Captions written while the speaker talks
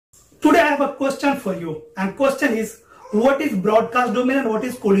Today I have a question for you, and question is, what is broadcast domain and what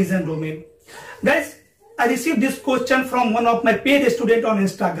is collision domain? Guys, I received this question from one of my paid students on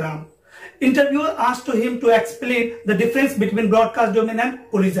Instagram. Interviewer asked him to explain the difference between broadcast domain and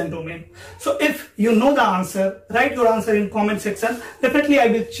collision domain. So if you know the answer, write your answer in comment section. Definitely I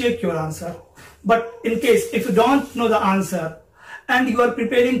will check your answer. But in case if you don't know the answer and you are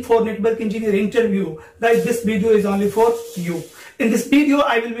preparing for network engineer interview, guys, this video is only for you. In this video,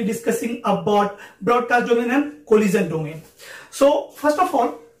 I will be discussing about broadcast domain and collision domain. So first of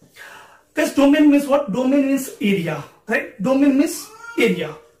all, this domain means what? Domain means area, right? Domain means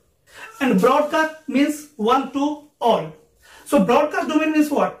area. And broadcast means one to all. So broadcast domain means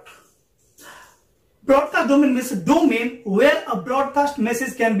what? Broadcast domain means domain where a broadcast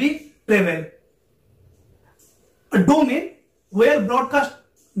message can be traveled. A domain where broadcast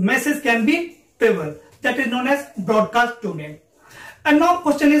message can be traveled. That is known as broadcast domain. And now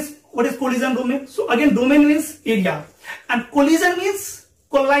question is, what is collision domain? So again, domain means area and collision means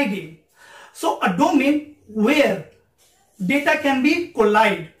colliding. So a domain where data can be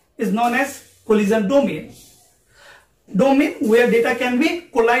collide is known as collision domain. Domain where data can be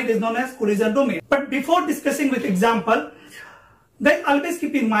collide is known as collision domain. But before discussing with example, then always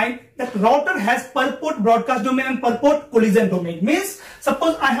keep in mind that router has per port broadcast domain and per port collision domain. Means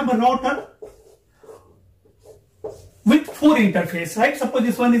suppose I have a router with 4 interface, right? Suppose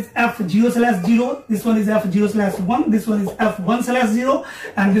this one is F0/0, this one is F0/1, this one is F1/0,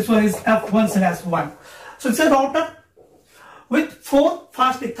 and this one is F1/1. So it's a router with 4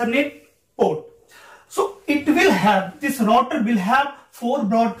 fast Ethernet port. So it will have, this router will have 4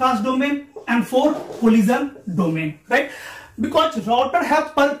 broadcast domain and 4 collision domain, right? Because router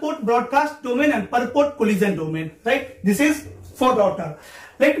have per port broadcast domain and per port collision domain, right? This is for router.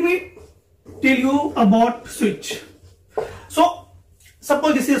 Let me tell you about switch. So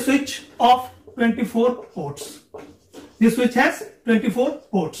suppose this is a switch of 24 ports. This switch has 24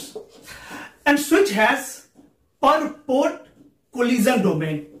 ports and switch has per port collision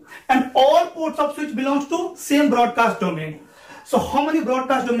domain, and all ports of switch belongs to same broadcast domain. So how many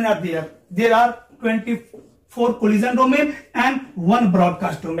broadcast domain are there? There are 24 collision domain and 1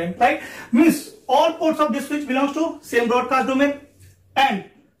 broadcast domain, right? Means all ports of this switch belongs to same broadcast domain and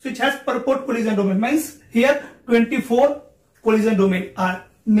switch has per port collision domain. Means here 24 collision domain are,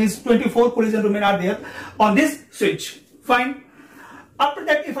 means 24 collision domain are there on this switch. Fine. After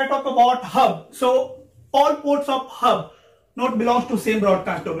that, if I talk about hub, so all ports of hub not belongs to same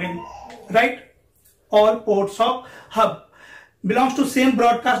broadcast domain, right? All ports of hub belongs to same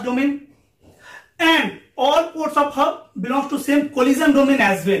broadcast domain and all ports of hub belongs to same collision domain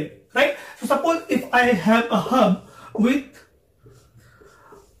as well, right? So suppose if I have a hub with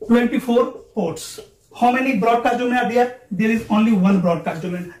 24 ports, how many broadcast domain are there? There is only 1 broadcast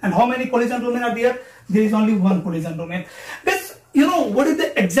domain. And how many collision domain are there? There is only 1 collision domain. This, you know, what is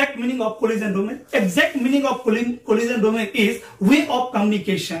the exact meaning of collision domain? Exact meaning of collision domain is way of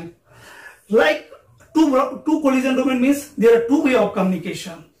communication. Like two collision domain means there are 2 way of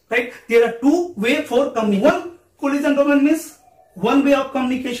communication, right? There are 2 way for communication. 1 collision domain means 1 way of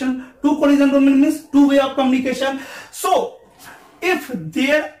communication. 2 collision domain means 2 way of communication. So if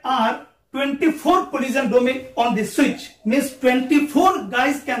there are 24 collision domain on the switch, means 24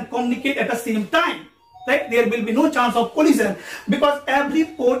 guys can communicate at the same time, right? There will be no chance of collision because every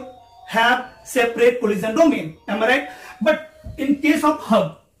port have separate collision domain. Am I right? But in case of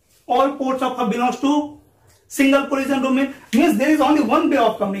hub, all ports of hub belongs to single collision domain, means there is only 1 way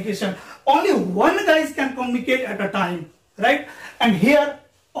of communication. Only 1 guys can communicate at a time, right? And here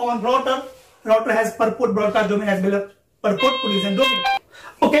on router has per port broadcast domain as well as per port collision domain.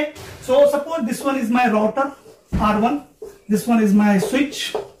 Okay, so suppose this one is my router R1, this one is my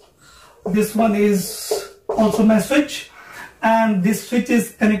switch, this one is also my switch, and this switch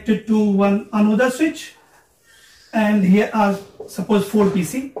is connected to another switch, and here are suppose 4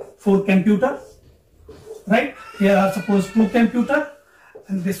 PC, 4 computer, right? Here are suppose 2 computer,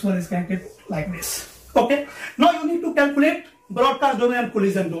 and this one is connected like this. Okay, now you need to calculate broadcast domain and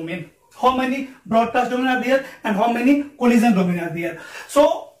collision domain. How many broadcast domain are there and how many collision domain are there?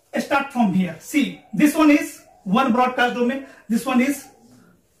 So start from here. See, this one is 1 broadcast domain, this one is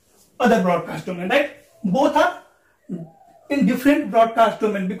other broadcast domain, right? Both are in different broadcast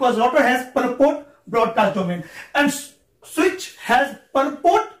domain because router has per port broadcast domain and switch has per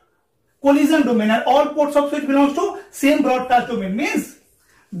port collision domain, and all ports of switch belongs to same broadcast domain. Means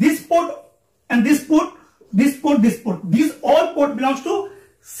this port and this port, this port, this port, these all port belongs to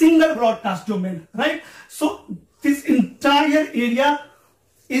single broadcast domain, right? So this entire area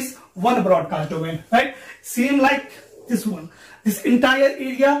is 1 broadcast domain, right? Same like this one. This entire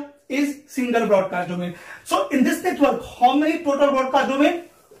area is single broadcast domain. So in this network, how many total broadcast domain?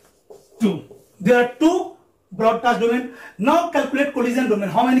 2. There are 2 broadcast domain. Now calculate collision domain.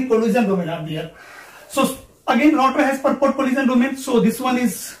 How many collision domain are there? So again, router has per port collision domain. So this one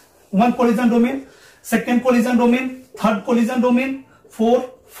is 1 collision domain, second collision domain, third collision domain, 4,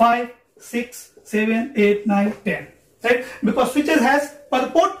 5, 6, 7, 8, 9, 10. Right? Because switches has per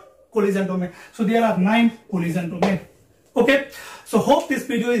port collision domain. So there are 9 collision domain. Okay. So hope this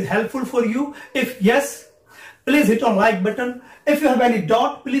video is helpful for you. If yes, please hit on like button. If you have any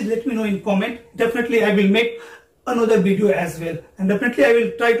doubt, please let me know in comment. Definitely I will make another video as well. And definitely I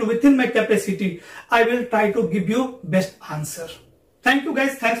will try to, within my capacity, I will try to give you best answer. Thank you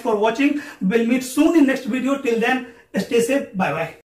guys. Thanks for watching. We'll meet soon in next video. Till then, stay safe. Bye bye.